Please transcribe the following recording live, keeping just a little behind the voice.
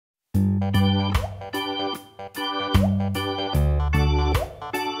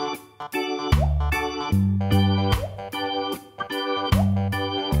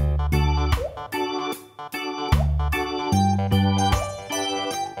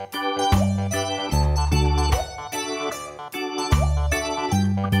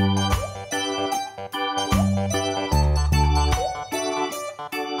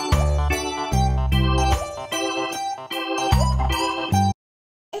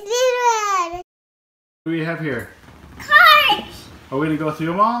What do we have here? Cars! Are we going to go through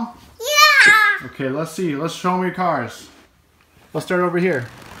them all? Yeah! Okay, let's see. Let's show them your cars. Let's start over here.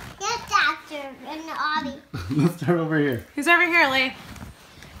 Yes, Doctor, and Arvy. Let's start over here. Who's over here, Lee?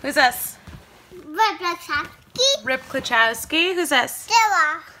 Who's this? Whipplefilter. Rip Klachowski. Who's this?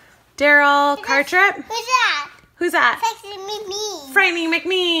 Dilla. Daryl Cartrip. Who's that? Who's that? Frightening McQueen. Frightening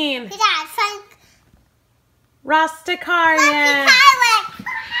McQueen. Who's that? Frank. Rosticarian. Pilot.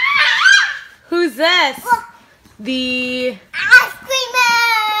 Who's this? The... Ice creamer.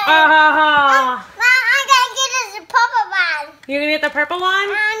 Oh, I'm gonna get us a purple one. you're gonna get the purple one?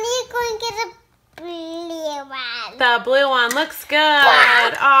 You're going to get a blue one. The blue one looks good.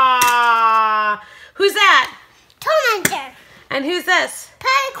 Ah, who's that? Tormentor. And who's this?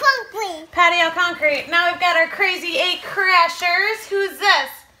 Patty Clunky. Patio Concrete. Now we've got our Crazy 8 Crashers. Who's this?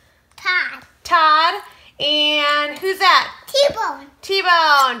 Todd. Todd. And who's that? T-Bone.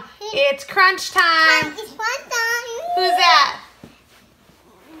 T-Bone. It's crunch time. It's fun time. Who's that?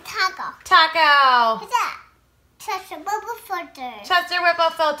 Taco. Taco. Who's that? Chester Whipplefilter. Chester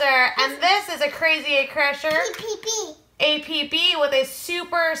Whipplefilter. And this is a Crazy 8 Crasher. PPP. APB with a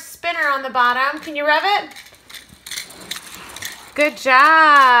super spinner on the bottom. Can you rev it? Good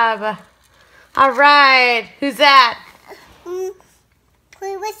job. All right. Who's that? What's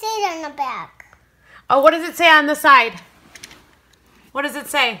it on the back? Oh, what does it say on the side? What does it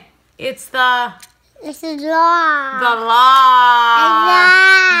say? It's the... This is law. The law.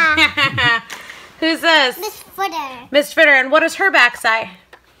 Yeah. Who's this? Miss Fritter. Miss Fritter. And what does her back say?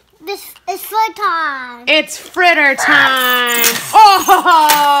 This is Fritter. It's Fritter time.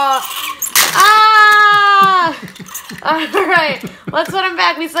 Oh! Ah! All right. Let's put them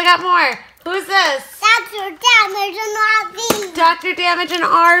back. We still got more. Who's this? Dr. Damage and Arvy. Dr. Damage and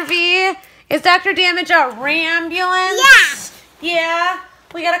Arvy. Is Dr. Damage a rambulance? Yeah. Yeah.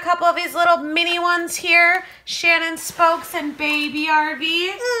 We got a couple of these little mini ones here. Shannon Spokes and Baby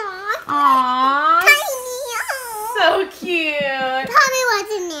Arvy. Aww. Tiny. So cute. Tommy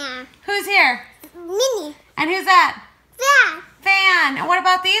what's in there. Who's here? Minny. And who's that? Yeah. Fan. And what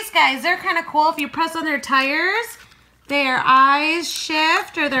about these guys? They're kind of cool. If you press on their tires, their eyes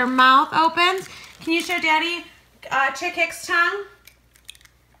shift or their mouth opens. Can you show Daddy Chick Hicks' tongue?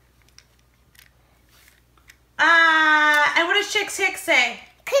 And what does Chick Hicks say?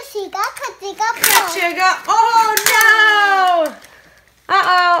 Kachiga. Chiga. Oh, no.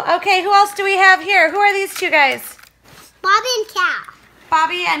 Uh-oh. Okay, who else do we have here? Who are these two guys? Bobby and Cal.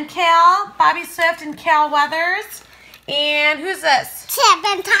 Bobby and Cal. Bobby Swift and Cal Weathers. And who's this? Chip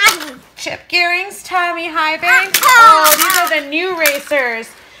and Tommy. Chip Gearing's, Tommy Highbanks. Oh, these are the new racers.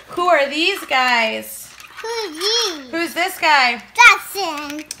 Who are these guys? Who's he? Who's this guy?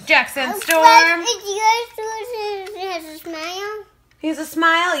 Jackson. Jackson Storm. Is yours has a smile? He's a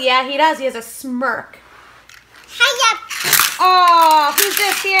smile? Yeah, he does. He has a smirk. Hiya. Oh, who's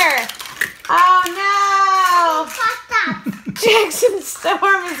this here? Oh, no. Fucked up. Jackson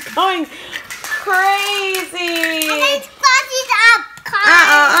Storm is going crazy. And it's fuzzied up.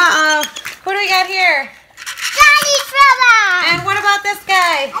 Uh-oh. Who do we got here? Johnny Trevor. And what about this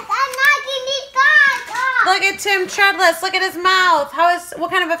guy? I'm knocking these guys off. Look at Tim Treadless. Look at his mouth.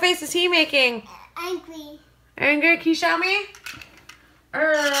 What kind of a face is he making? Angry. Angry? Can you show me? I'm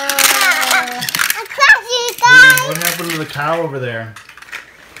crashing, guys. What happened to the cow over there?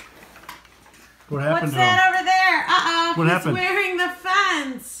 What happened What's to him? that over there? Uh-oh. What happened? He's wearing the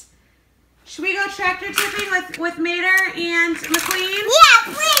fence. Should we go tractor tipping with Mater and McQueen?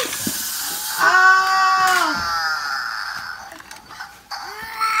 Yeah, please. Oh!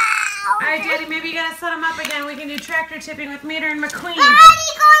 All right, Daddy, maybe you gotta set them up again. We can do tractor tipping with Mater and McQueen.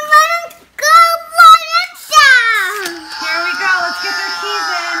 Daddy, go run down. Here we go. Let's get their keys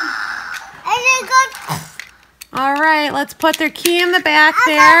in. And then go. All right, let's put their key in the back I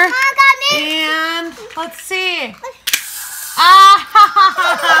there. got me. And let's see. Ah!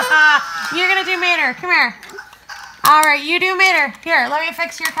 You're gonna do Mater. Come here. All right, you do Mater. Here, let me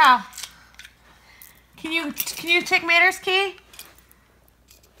fix your cow. Can you take Mater's key?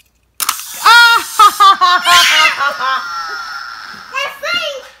 That's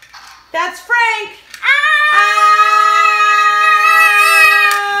Frank. That's Frank.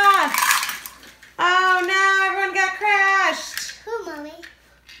 Oh no, everyone got crashed. Who, Mommy?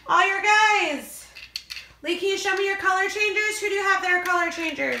 All your guys. Lee, can you show me your color changers? Who do you have their color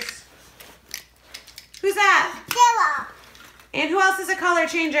changers? Who's that? Dilla. And who else is a color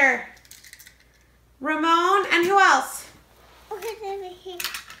changer? Ramone. And who else? Who's over here?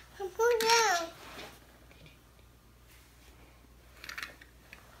 Who's down?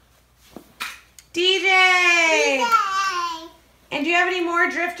 DJ. Yay. And do you have any more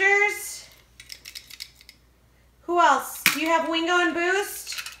drifters? Who else? Do you have Wingo and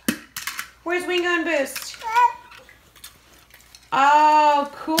Boost? Where's Wingo and Boost? Oh,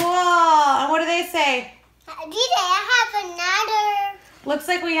 cool. And what do they say? I have another. Looks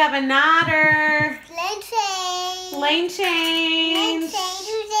like we have a Nodder. Lane change. Lane change. Lane change.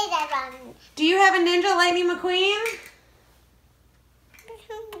 Who did that one? Do you have a Ninja Lightning McQueen?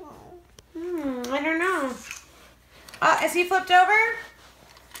 I don't know. Is he flipped over?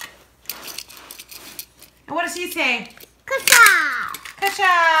 And what does he say? Ka-cha!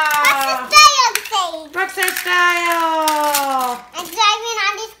 Ka-cha! Style. Rockstar style! I'm driving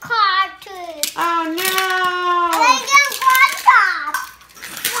on this car too. Oh no! And I'm going to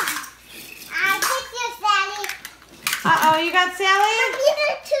I picked you, Sally. Uh-oh, you got Sally?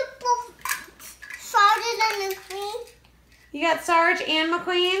 Sarge and McQueen. You got Sarge and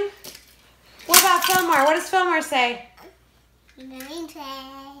McQueen? What about Fillmore? What does Fillmore say?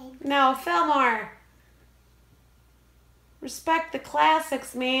 No, Fillmore. Respect the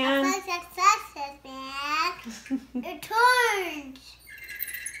classics, man. It turns.